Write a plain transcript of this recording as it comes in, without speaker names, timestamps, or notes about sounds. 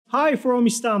Hi from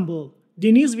Istanbul.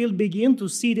 Deniz will begin to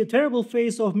see the terrible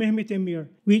face of Mehmet Emir,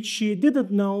 which she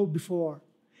didn't know before.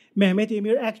 Mehmet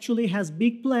Emir actually has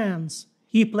big plans.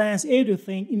 He plans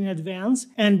everything in advance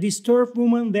and disturb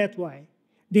women that way.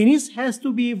 Deniz has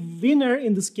to be a winner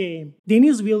in this game.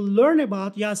 Deniz will learn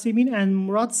about Yasemin and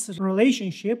Murat's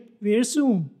relationship very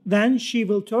soon. Then she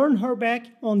will turn her back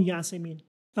on Yasemin.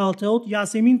 Although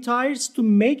Yasemin tries to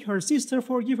make her sister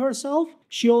forgive herself,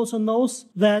 she also knows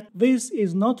that this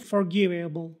is not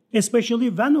forgivable. Especially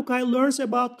when Okay learns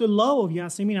about the love of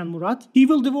Yasemin and Murat, he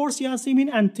will divorce Yasemin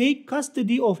and take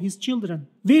custody of his children.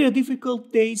 Very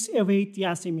difficult days await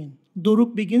Yasemin.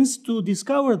 Doruk begins to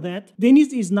discover that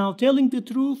Deniz is now telling the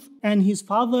truth and his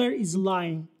father is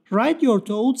lying. Write your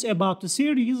thoughts about the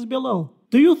series below.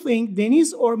 Do you think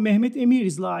Deniz or Mehmet Emir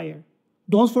is liar?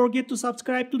 Don't forget to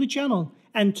subscribe to the channel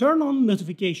and turn on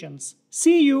notifications.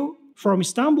 See you from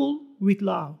Istanbul with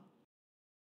love.